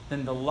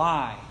than the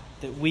lie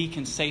that we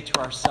can say to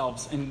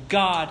ourselves. And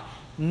God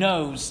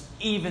knows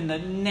even the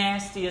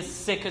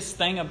nastiest, sickest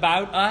thing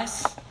about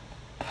us.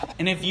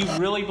 And if you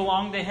really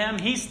belong to Him,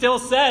 He still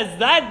says,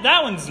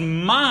 that one's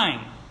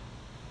mine.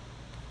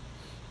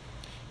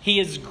 He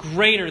is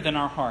greater than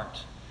our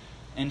heart.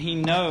 And He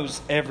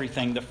knows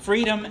everything. The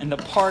freedom and the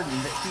pardon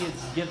that He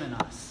has given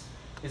us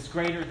is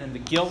greater than the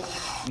guilt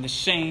and the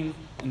shame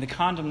and the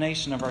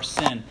condemnation of our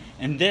sin.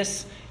 And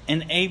this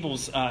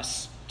enables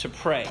us to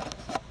pray.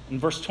 And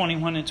verse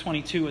 21 and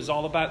 22 is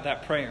all about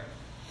that prayer.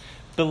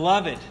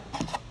 Beloved,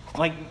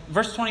 like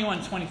verse 21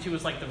 and 22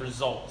 is like the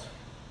result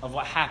of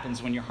what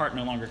happens when your heart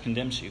no longer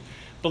condemns you.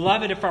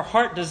 Beloved, if our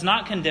heart does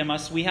not condemn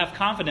us, we have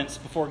confidence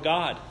before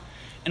God.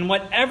 And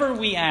whatever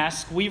we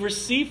ask, we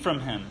receive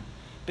from Him,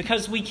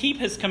 because we keep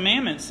His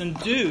commandments and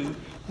do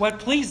what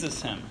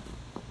pleases Him.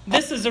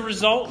 This is a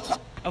result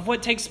of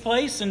what takes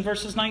place in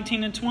verses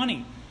 19 and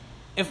 20.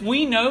 If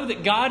we know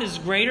that God is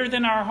greater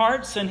than our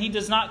hearts and He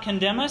does not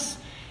condemn us,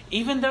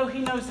 even though He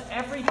knows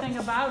everything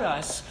about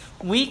us,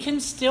 we can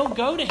still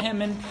go to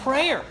Him in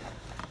prayer.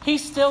 He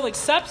still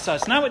accepts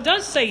us. Now, it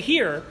does say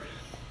here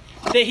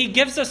that He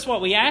gives us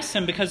what we ask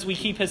Him because we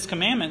keep His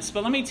commandments.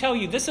 But let me tell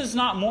you, this is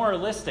not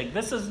moralistic.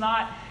 This is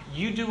not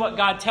you do what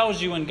God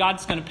tells you and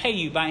God's going to pay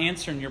you by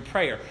answering your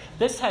prayer.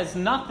 This has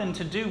nothing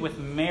to do with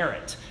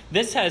merit.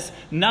 This has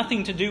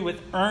nothing to do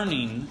with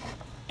earning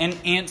an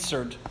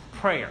answered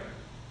prayer.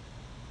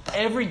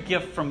 Every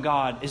gift from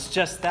God is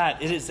just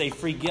that. It is a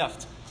free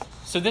gift.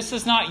 So this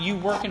is not you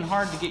working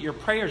hard to get your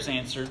prayers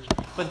answered,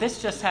 but this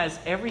just has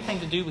everything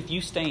to do with you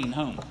staying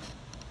home.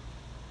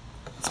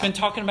 It's been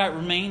talking about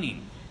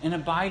remaining and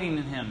abiding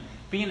in Him,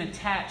 being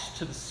attached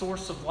to the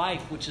source of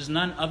life, which is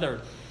none other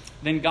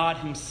than God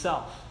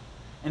Himself.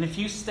 And if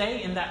you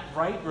stay in that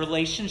right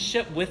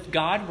relationship with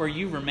God where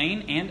you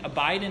remain and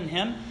abide in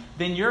Him,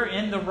 then you're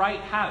in the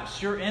right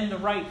house. You're in the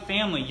right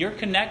family. You're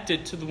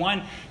connected to the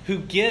one who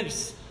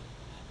gives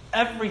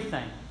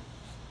everything.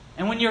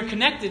 And when you're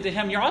connected to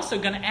Him, you're also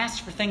going to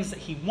ask for things that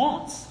He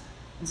wants.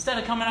 Instead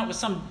of coming up with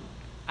some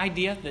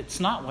idea that's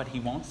not what He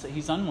wants, that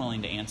He's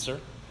unwilling to answer.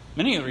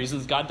 Many of the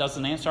reasons God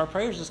doesn't answer our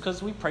prayers is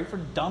because we pray for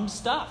dumb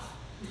stuff.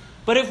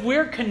 But if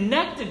we're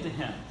connected to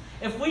Him,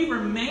 if we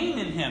remain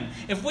in Him,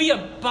 if we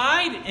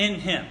abide in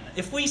Him,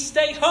 if we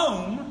stay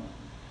home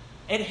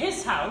at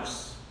His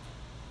house,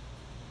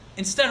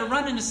 instead of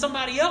running to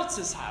somebody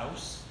else's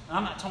house,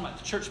 I'm not talking about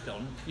the church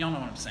building, y'all know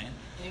what I'm saying.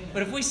 Amen.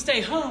 But if we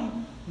stay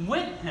home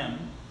with Him,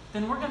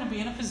 then we're going to be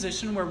in a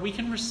position where we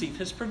can receive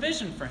His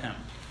provision for Him.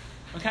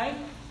 Okay?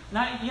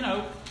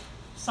 Now,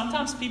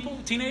 sometimes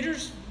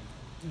teenagers,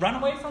 run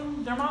away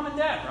from their mom and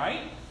dad,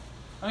 right?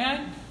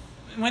 Okay?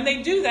 When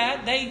they do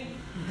that, they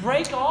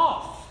break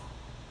off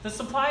the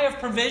supply of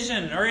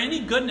provision or any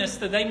goodness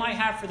that they might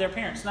have for their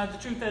parents. Now, the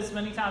truth is,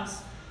 many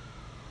times,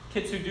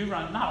 kids who do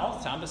run, not all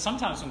the time, but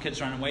sometimes when kids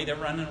run away, they're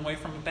running away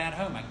from a bad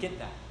home. I get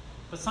that.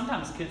 But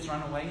sometimes kids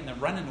run away and they're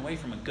running away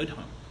from a good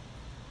home.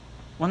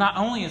 Well, not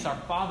only is our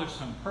Father's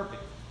home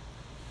perfect,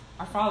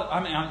 our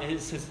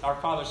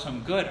Father's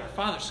home good, our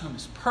Father's home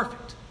is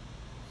perfect.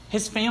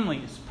 His family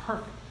is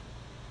perfect.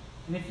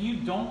 And if you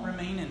don't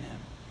remain in Him,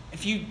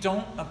 if you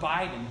don't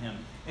abide in Him,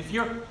 if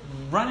you're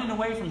running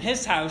away from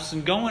His house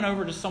and going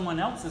over to someone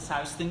else's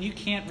house, then you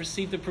can't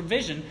receive the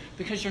provision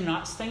because you're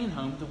not staying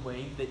home the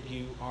way that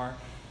you are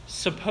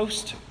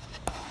supposed to.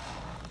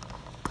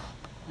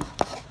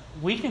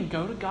 We can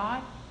go to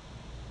God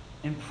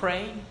and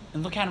pray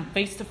and look at Him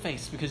face to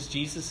face because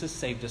Jesus has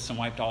saved us and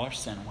wiped all our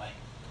sin away.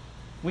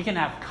 We can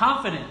have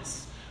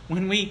confidence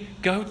when we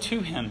go to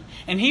Him.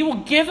 And He will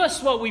give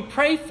us what we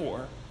pray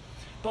for.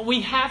 But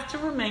we have to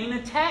remain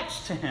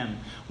attached to Him.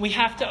 We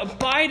have to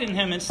abide in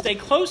Him and stay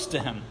close to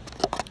Him.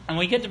 And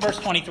we get to verse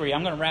 23.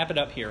 I'm going to wrap it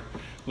up here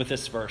with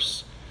this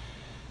verse.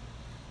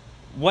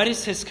 What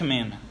is His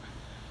commandment?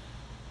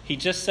 He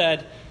just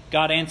said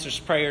God answers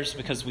prayers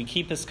because we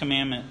keep His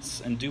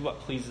commandments and do what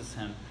pleases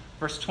Him.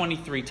 Verse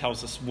 23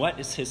 tells us what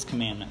is His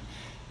commandment.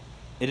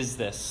 It is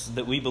this,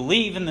 that we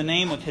believe in the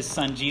name of his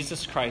Son,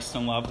 Jesus Christ,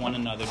 and love one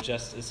another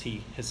just as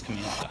he has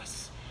commanded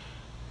us.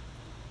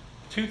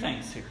 2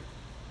 things here.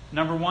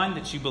 Number 1,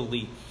 that you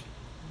believe.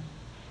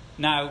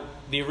 Now,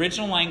 the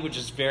original language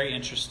is very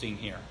interesting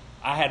here.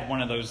 I had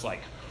one of those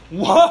like,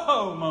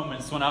 whoa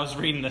moments when I was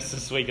reading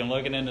this week and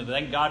looking into it.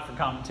 Thank God for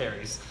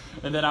commentaries.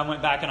 And then I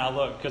went back and I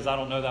looked because I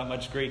don't know that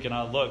much Greek, and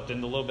I looked,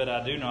 and the little bit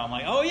I do know, I'm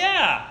like, oh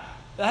yeah,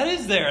 that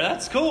is there.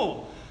 That's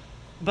cool.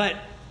 But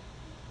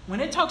when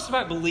it talks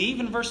about believe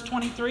in verse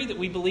 23, that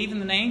we believe in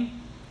the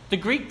name, the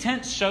Greek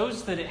tense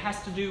shows that it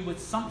has to do with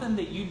something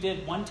that you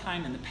did one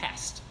time in the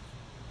past.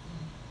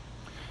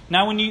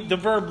 Now, when the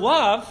verb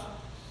love,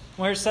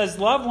 where it says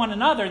love one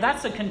another,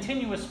 that's a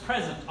continuous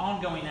present,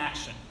 ongoing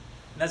action.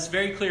 And that's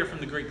very clear from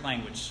the Greek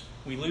language.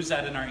 We lose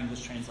that in our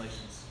English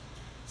translations.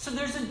 So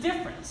there's a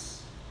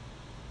difference.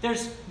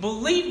 There's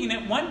believing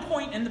at one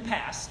point in the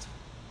past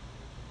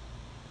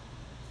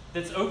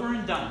that's over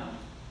and done.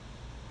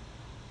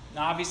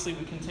 Now, obviously,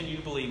 we continue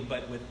to believe,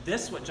 but with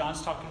this, what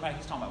John's talking about,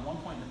 he's talking about one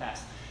point in the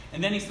past.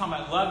 And then he's talking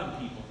about loving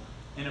people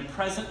in a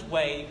present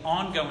way,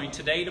 ongoing,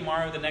 today,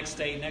 tomorrow, the next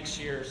day, next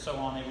year, so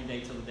on, every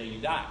day till the day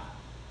you die.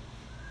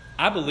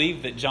 I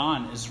believe that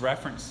John is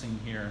referencing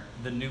here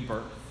the new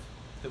birth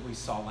that we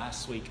saw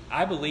last week.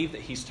 I believe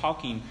that he's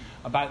talking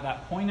about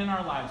that point in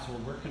our lives where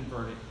we're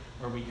converted,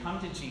 where we come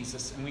to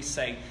Jesus and we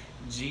say,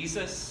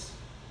 Jesus,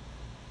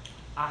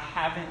 I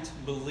haven't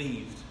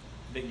believed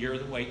that you're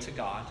the way to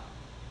God.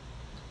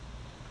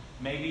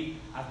 Maybe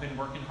I've been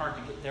working hard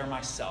to get there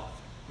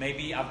myself.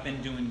 Maybe I've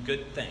been doing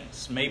good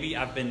things. Maybe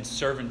I've been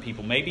serving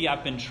people. Maybe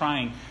I've been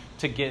trying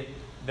to get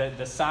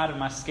the side of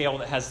my scale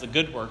that has the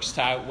good works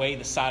to outweigh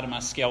the side of my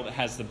scale that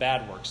has the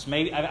bad works.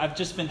 Maybe I've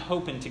just been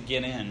hoping to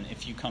get in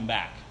if you come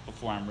back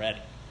before I'm ready.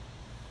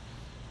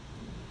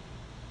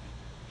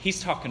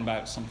 He's talking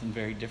about something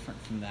very different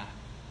from that.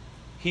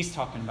 He's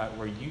talking about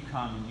where you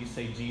come and you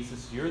say,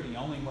 Jesus, you're the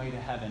only way to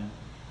heaven.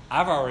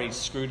 I've already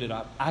screwed it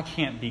up. I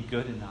can't be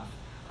good enough.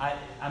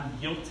 I'm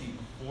guilty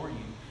before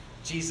you.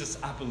 Jesus,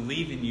 I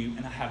believe in you,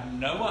 and I have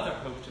no other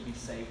hope to be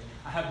saved.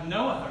 I have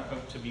no other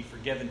hope to be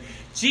forgiven.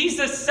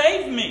 Jesus,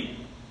 save me!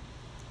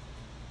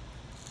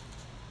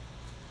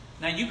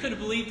 Now, you could have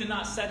believed and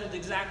not said it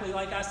exactly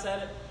like I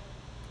said it.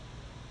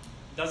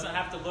 Doesn't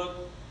have to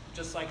look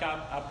just like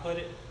I put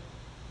it.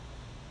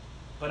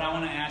 But I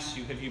want to ask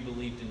you, have you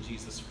believed in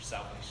Jesus for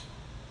salvation?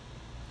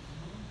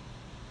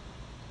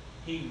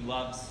 He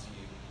loves you.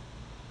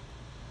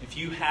 If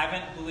you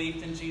haven't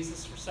believed in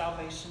Jesus for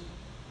salvation,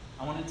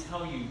 I want to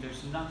tell you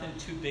there's nothing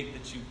too big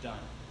that you've done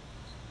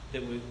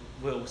that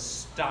will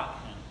stop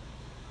him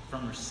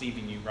from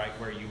receiving you right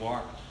where you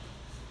are.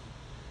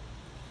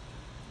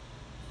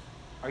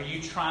 Are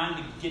you trying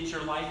to get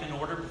your life in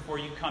order before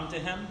you come to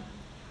him?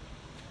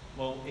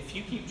 Well, if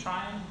you keep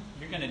trying,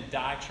 you're going to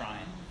die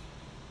trying,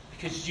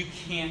 because you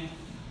can't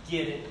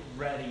get it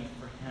ready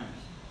for him.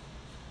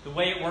 The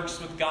way it works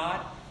with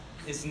God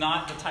is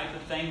not the type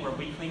of thing where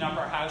we clean up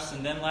our house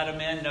and then let him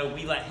in. No,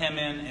 we let him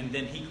in and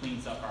then he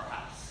cleans up our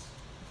house.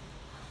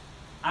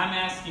 I'm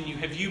asking you,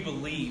 have you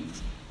believed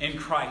in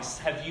Christ?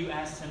 Have you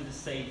asked him to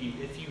save you?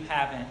 If you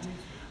haven't,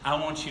 I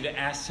want you to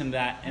ask him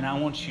that, and I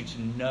want you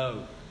to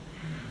know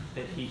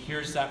that he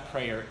hears that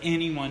prayer.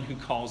 Anyone who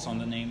calls on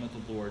the name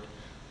of the Lord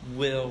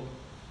will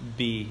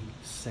be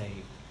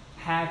saved.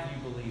 Have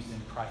you believed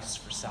in Christ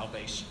for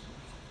salvation?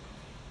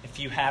 If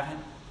you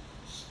haven't,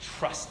 just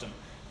trust him,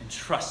 and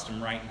trust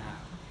him right now.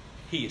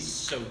 He is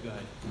so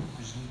good.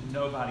 There's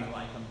nobody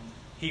like him.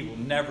 He will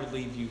never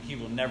leave you. He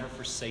will never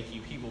forsake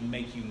you. He will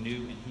make you new,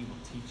 and he will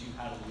teach you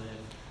how to live.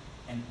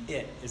 And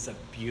it is a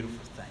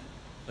beautiful thing.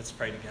 Let's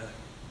pray together.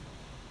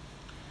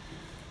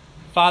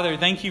 Father,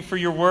 thank you for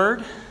your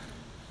word.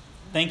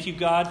 Thank you,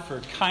 God,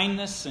 for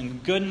kindness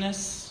and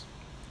goodness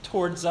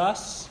towards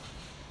us.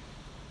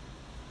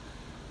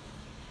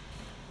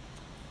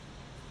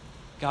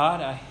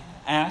 God, I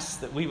ask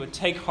that we would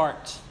take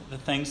heart the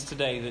things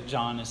today that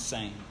John is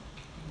saying.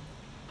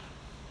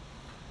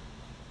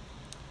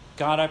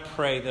 God, I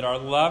pray that our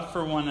love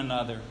for one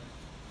another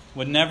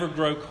would never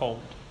grow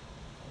cold,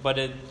 but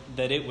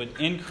that it would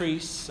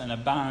increase and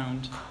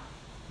abound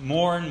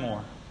more and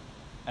more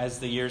as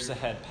the years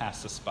ahead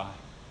pass us by.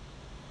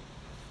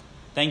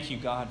 Thank you,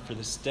 God, for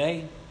this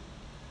day.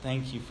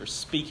 Thank you for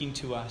speaking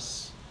to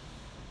us.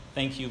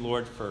 Thank you,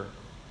 Lord, for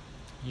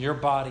your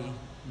body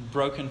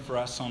broken for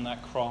us on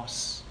that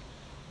cross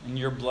and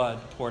your blood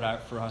poured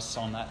out for us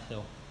on that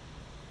hill.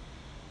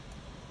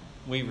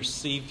 We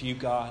receive you,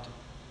 God.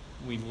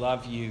 We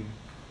love you.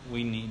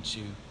 We need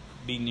you.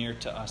 Be near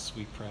to us,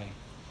 we pray.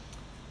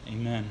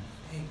 Amen.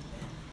 Amen.